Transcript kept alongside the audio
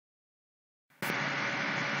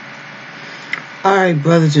Alright,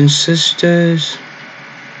 brothers and sisters,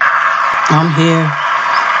 I'm here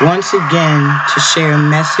once again to share a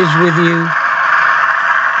message with you.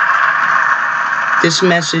 This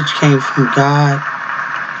message came from God.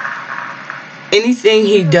 Anything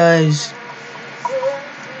He does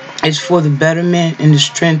is for the betterment and the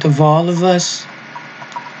strength of all of us.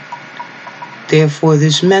 Therefore,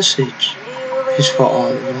 this message is for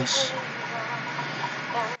all of us.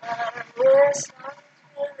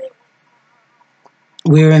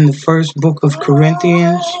 We're in the first book of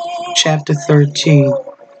Corinthians, chapter 13.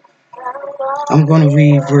 I'm going to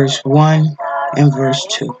read verse 1 and verse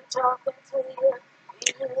 2.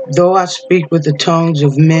 Though I speak with the tongues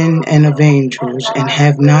of men and of angels and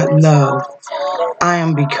have not love, I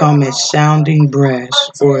am become as sounding brass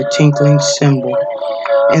or a tinkling cymbal.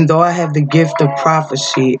 And though I have the gift of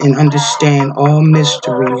prophecy and understand all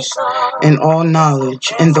mysteries and all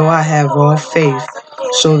knowledge, and though I have all faith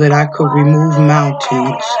so that I could remove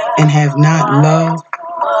mountains and have not love,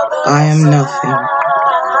 I am nothing.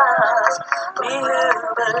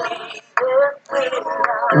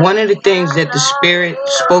 One of the things that the Spirit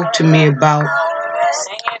spoke to me about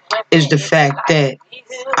is the fact that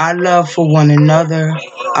our love for one another,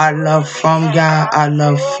 our love from God, our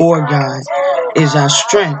love for God is our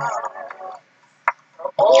strength.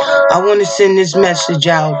 I want to send this message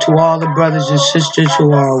out to all the brothers and sisters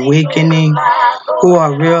who are awakening, who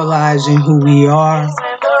are realizing who we are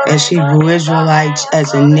as Hebrew Israelites,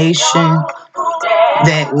 as a nation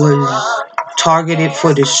that was targeted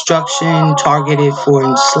for destruction, targeted for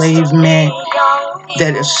enslavement,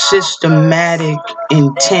 that a systematic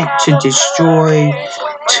intent to destroy,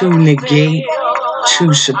 to negate,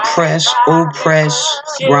 to suppress, oppress,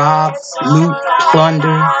 rob, loot,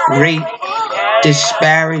 plunder, rape,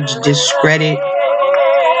 disparage, discredit.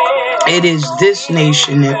 It is this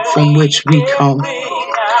nation from which we come.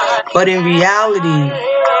 But in reality,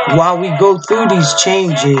 while we go through these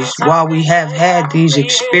changes, while we have had these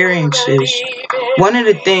experiences, one of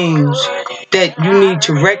the things that you need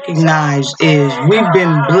to recognize is we've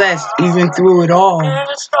been blessed even through it all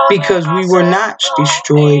because we were not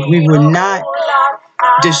destroyed. We were not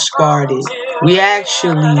discarded. We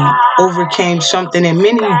actually overcame something that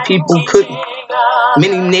many people couldn't.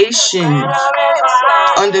 Many nations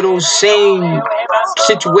under those same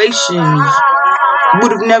situations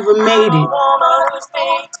would have never made it.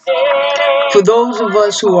 For those of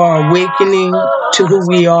us who are awakening to who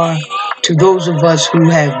we are, to those of us who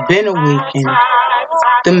have been awakened,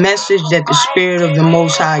 the message that the Spirit of the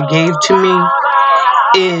Most High gave to me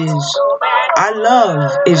is our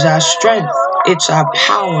love is our strength. It's our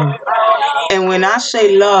power. And when I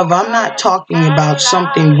say love, I'm not talking about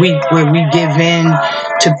something weak where we give in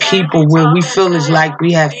to people, where we feel it's like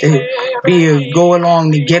we have to be a go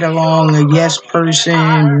along to get along, a yes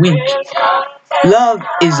person, weak. Love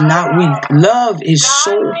is not weak. Love is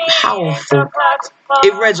so powerful.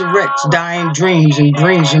 It resurrects dying dreams and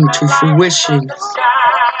brings them to fruition.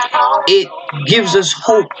 It gives us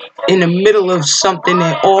hope in the middle of something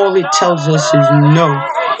that all it tells us is no.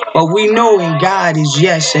 But we know in God is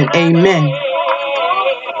yes and amen.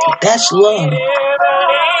 That's love.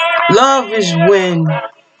 Love is when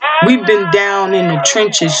we've been down in the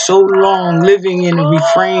trenches so long, living in the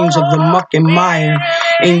refrains of the muck and mire,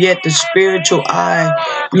 and yet the spiritual eye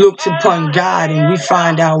looks upon God and we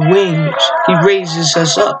find our wings. He raises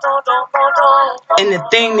us up. And the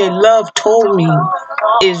thing that love told me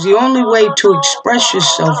is the only way to express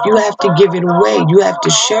yourself, you have to give it away. You have to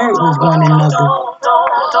share it with one another.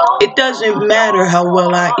 It doesn't matter how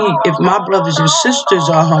well I eat. If my brothers and sisters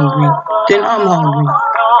are hungry, then I'm hungry.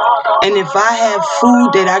 And if I have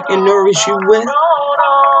food that I can nourish you with,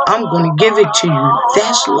 I'm going to give it to you.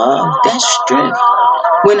 That's love. That's strength.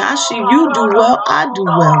 When I see you do well, I do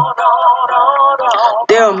well.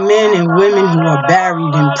 There are men and women who are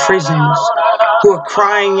buried in prisons, who are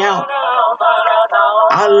crying out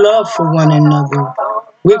our love for one another.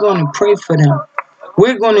 We're going to pray for them.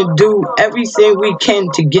 We're going to do everything we can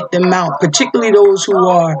to get them out, particularly those who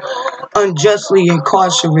are unjustly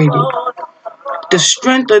incarcerated. The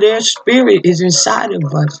strength of their spirit is inside of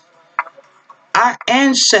us. Our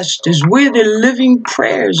ancestors, we're the living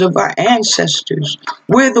prayers of our ancestors.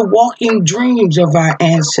 We're the walking dreams of our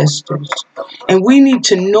ancestors. And we need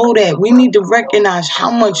to know that. We need to recognize how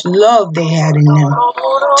much love they had in them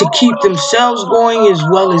to keep themselves going as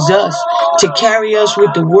well as us, to carry us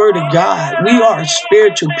with the word of God. We are a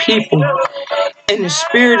spiritual people. And the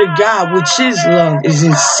Spirit of God, which is love, is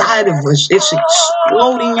inside of us. It's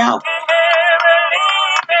exploding out.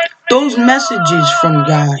 Those messages from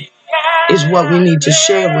God is what we need to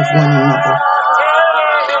share with one another.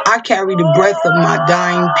 I carry the breath of my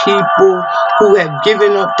dying people who have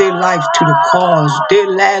given up their life to the cause. Their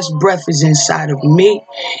last breath is inside of me,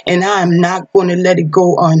 and I am not going to let it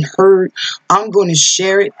go unheard. I'm going to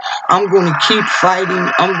share it. I'm going to keep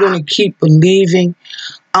fighting. I'm going to keep believing.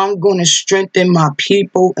 I'm going to strengthen my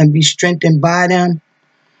people and be strengthened by them.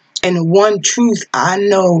 And the one truth I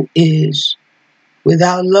know is,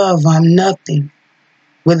 without love, I'm nothing.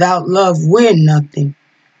 Without love, we're nothing.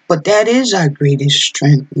 But that is our greatest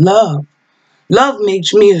strength, love. Love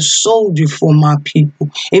makes me a soldier for my people.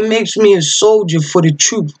 It makes me a soldier for the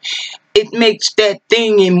truth. It makes that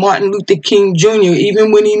thing in Martin Luther King Jr.,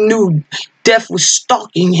 even when he knew death was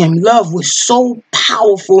stalking him, love was so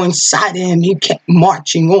powerful inside of him, he kept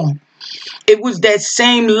marching on. It was that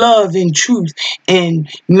same love and truth in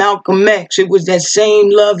Malcolm X. It was that same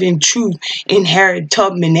love and truth in Harriet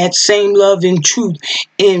Tubman. That same love and truth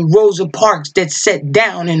in Rosa Parks that sat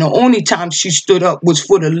down, and the only time she stood up was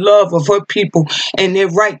for the love of her people and their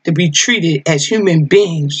right to be treated as human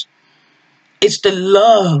beings. It's the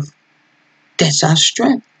love that's our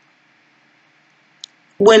strength.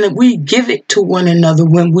 When we give it to one another,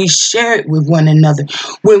 when we share it with one another,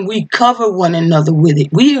 when we cover one another with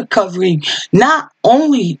it, we are covering not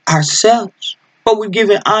only ourselves, but we're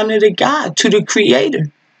giving honor to God, to the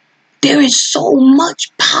Creator. There is so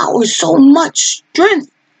much power, so much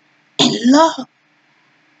strength in love.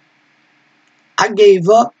 I gave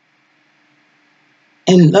up,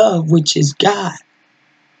 and love, which is God,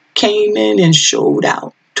 came in and showed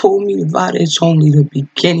out, told me about it. It's only the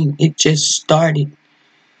beginning. It just started.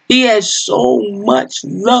 He has so much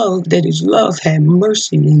love that his love had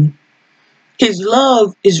mercy in it. His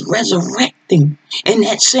love is resurrecting. And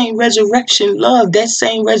that same resurrection love, that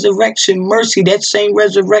same resurrection mercy, that same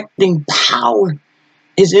resurrecting power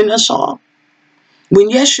is in us all. When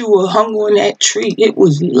Yeshua hung on that tree, it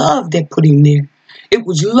was love that put him there. It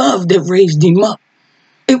was love that raised him up.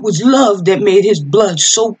 It was love that made his blood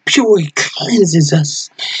so pure it cleanses us.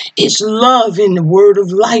 It's love in the word of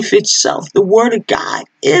life itself. The word of God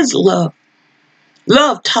is love.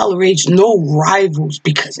 Love tolerates no rivals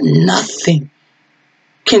because nothing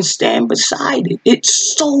can stand beside it.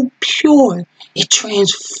 It's so pure. It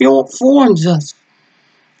transforms us.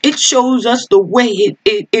 It shows us the way.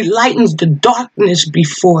 It lightens the darkness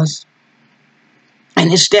before us.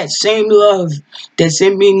 And it's that same love that's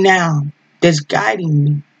in me now that's guiding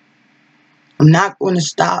me. I'm not going to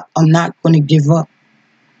stop. I'm not going to give up.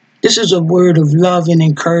 This is a word of love and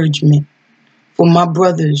encouragement for my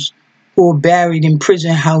brothers who are buried in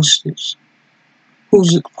prison houses,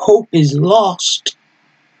 whose hope is lost.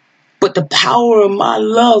 But the power of my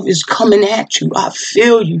love is coming at you. I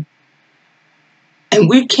feel you. And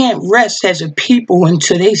we can't rest as a people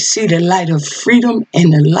until they see the light of freedom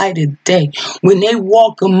and the light of day. When they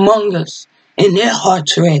walk among us, and their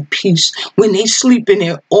hearts are at peace, when they sleep in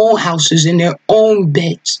their own houses, in their own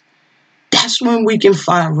beds, that's when we can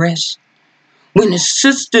find rest. When the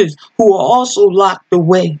sisters who are also locked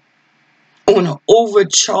away on an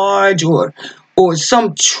overcharge or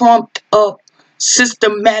some trumped up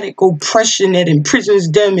systematic oppression that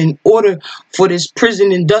imprisons them in order for this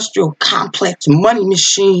prison industrial complex money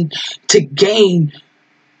machine to gain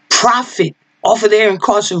profit off of their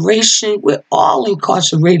incarceration, we're all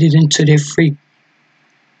incarcerated until they're free.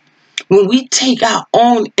 When we take our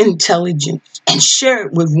own intelligence and share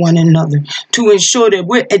it with one another to ensure that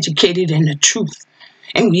we're educated in the truth,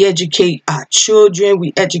 and we educate our children,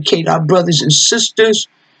 we educate our brothers and sisters,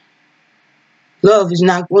 love is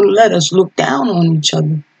not going to let us look down on each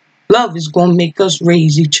other. Love is going to make us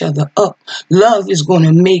raise each other up. Love is going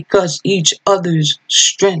to make us each other's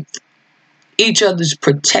strength, each other's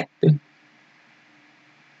protector.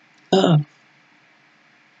 Love.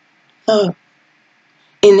 Love.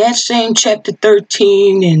 In that same chapter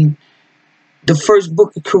 13 in the first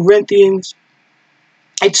book of Corinthians,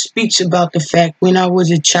 it speaks about the fact when I was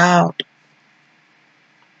a child,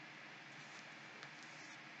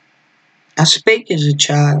 I spake as a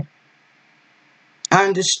child. I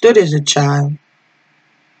understood as a child.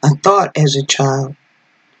 I thought as a child.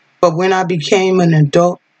 But when I became an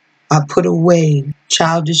adult, I put away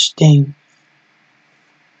childish things.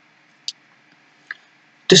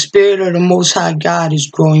 The Spirit of the Most High God is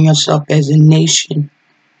growing us up as a nation,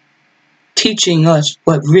 teaching us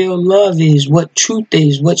what real love is, what truth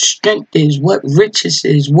is, what strength is, what riches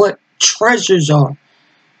is, what treasures are.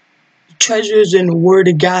 The treasure is in the Word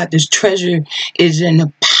of God. This treasure is in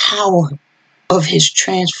the power of His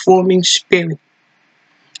transforming Spirit.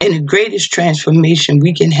 And the greatest transformation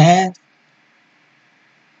we can have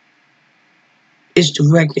is to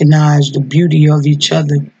recognize the beauty of each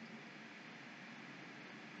other.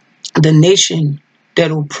 The nation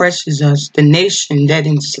that oppresses us, the nation that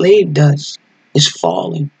enslaved us, is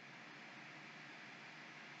falling.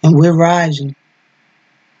 And we're rising.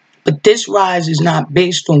 But this rise is not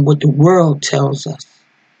based on what the world tells us.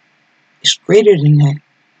 It's greater than that.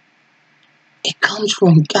 It comes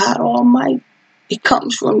from God Almighty. It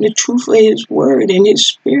comes from the truth of His word and His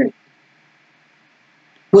spirit.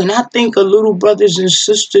 When I think of little brothers and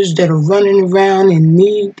sisters that are running around in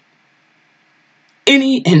need,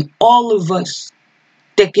 any and all of us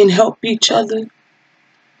that can help each other,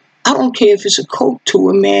 I don't care if it's a coat to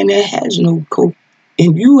a man that has no coat.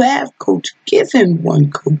 And you have coats, give him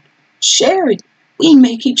one coat. Share it. We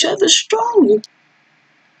make each other stronger.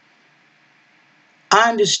 I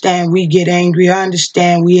understand we get angry. I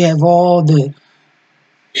understand we have all the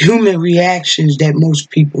human reactions that most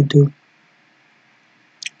people do.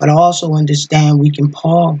 But I also understand we can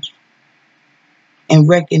pause and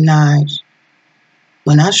recognize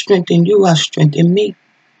when I strengthen you, I strengthen me.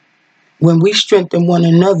 When we strengthen one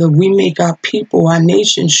another, we make our people, our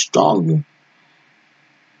nation stronger.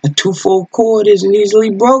 A twofold cord isn't easily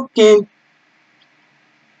broken.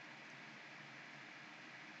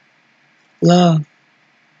 Love.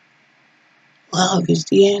 Love is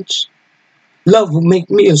the answer. Love will make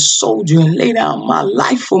me a soldier and lay down my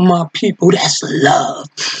life for my people. That's love.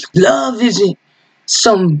 Love isn't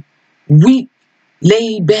some weak,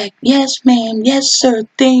 laid back, yes ma'am, yes sir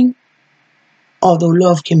thing. Although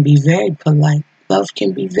love can be very polite. Love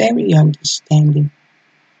can be very understanding.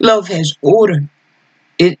 Love has order.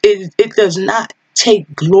 It does not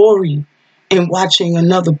take glory in watching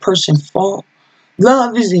another person fall.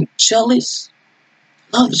 Love isn't jealous.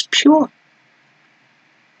 Love is pure.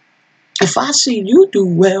 If I see you do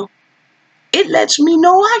well, it lets me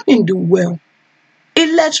know I can do well.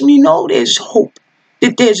 It lets me know there's hope,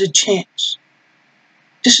 that there's a chance.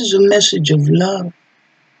 This is a message of love.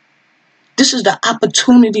 This is the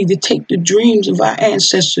opportunity to take the dreams of our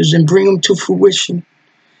ancestors and bring them to fruition.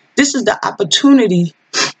 This is the opportunity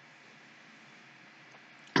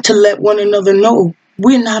to let one another know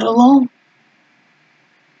we're not alone.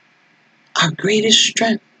 Our greatest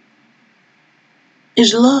strength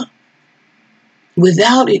is love.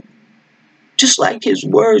 Without it, just like His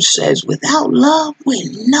word says, without love,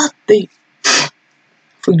 we're nothing.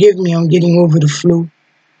 Forgive me, I'm getting over the flu.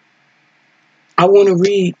 I want to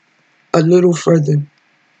read a little further.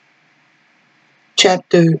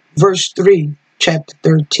 Verse 3, chapter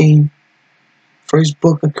 13, first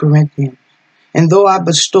book of Corinthians. And though I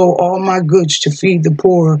bestow all my goods to feed the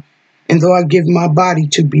poor, and though I give my body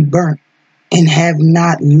to be burnt, and have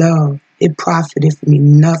not love, it profiteth me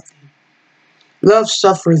nothing. Love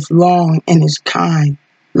suffereth long and is kind.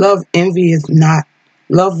 Love envieth not.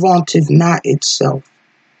 Love vaunteth not itself.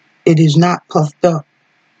 It is not puffed up,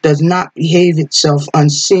 does not behave itself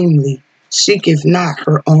unseemly, seeketh not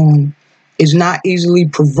her own, is not easily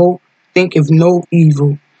provoked, thinketh no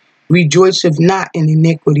evil, rejoiceth not in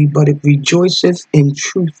iniquity, but it rejoiceth in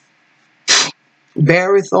truth.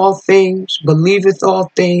 Beareth all things, believeth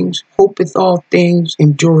all things, hopeth all things,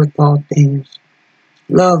 endureth all things.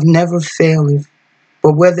 Love never faileth.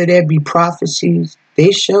 But whether there be prophecies,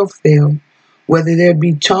 they shall fail. Whether there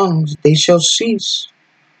be tongues, they shall cease.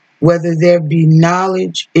 Whether there be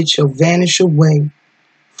knowledge, it shall vanish away.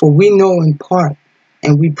 For we know in part,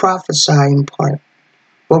 and we prophesy in part.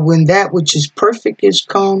 But when that which is perfect is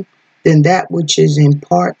come, then that which is in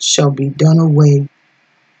part shall be done away.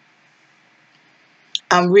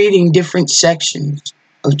 I'm reading different sections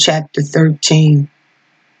of chapter 13,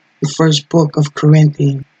 the first book of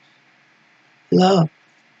Corinthians. Love.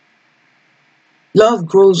 Love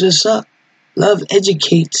grows us up. Love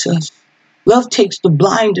educates us. Love takes the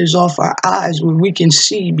blinders off our eyes where we can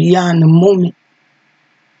see beyond the moment.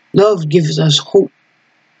 Love gives us hope.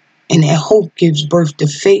 And that hope gives birth to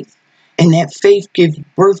faith. And that faith gives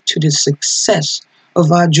birth to the success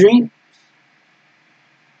of our dream.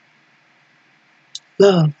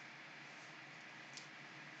 Love.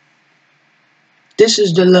 This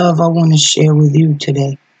is the love I want to share with you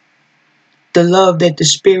today. The love that the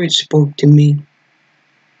Spirit spoke to me.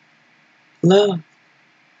 Love.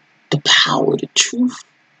 The power, the truth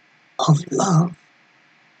of love.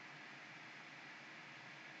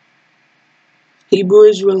 Hebrew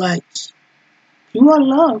Israelites, you are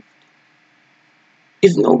loved.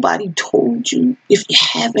 If nobody told you, if you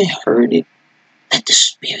haven't heard it, let the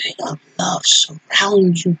Spirit of love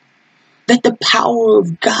surround you. Let the power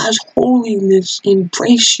of God's holiness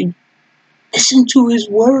embrace you. Listen to His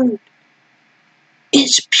word.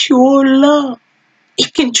 It's pure love.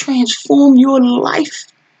 It can transform your life.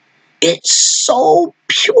 It's so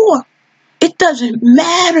pure. It doesn't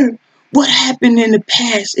matter what happened in the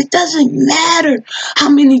past. It doesn't matter how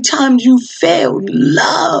many times you failed.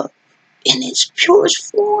 Love in its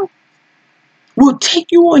purest form will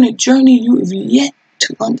take you on a journey you have yet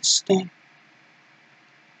to understand.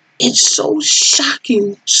 It's so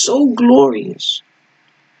shocking, so glorious.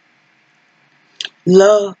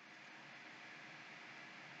 Love,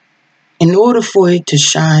 in order for it to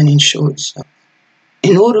shine and show itself,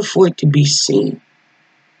 in order for it to be seen,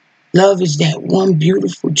 love is that one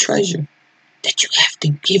beautiful treasure that you have to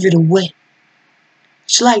give it away.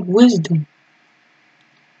 It's like wisdom.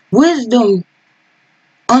 Wisdom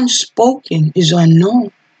unspoken is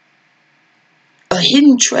unknown. A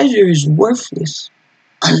hidden treasure is worthless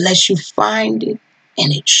unless you find it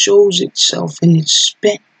and it shows itself and it's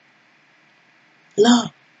spent.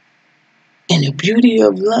 Love. And the beauty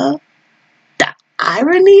of love, the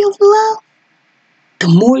irony of love, the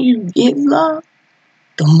more you give love,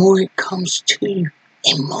 the more it comes to you.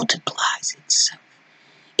 It multiplies itself.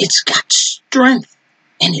 It's got strength,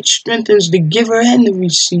 and it strengthens the giver and the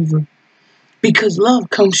receiver, because love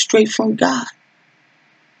comes straight from God.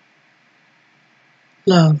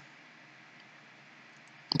 Love.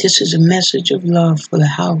 This is a message of love for the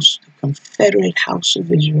house, the Confederate house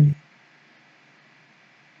of Israel.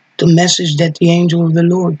 The message that the angel of the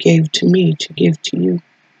Lord gave to me to give to you.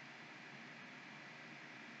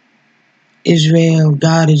 Israel,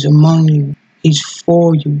 God is among you. He's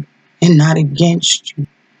for you and not against you.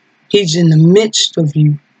 He's in the midst of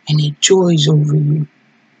you and he joys over you.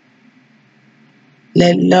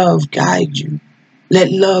 Let love guide you.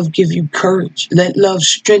 Let love give you courage. Let love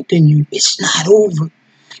strengthen you. It's not over.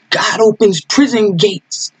 God opens prison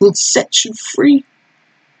gates and sets you free.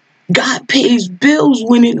 God pays bills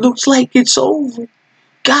when it looks like it's over.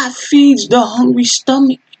 God feeds the hungry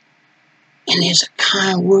stomach. And there's a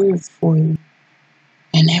kind word for you.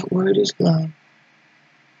 And that word is love.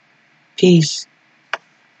 Peace.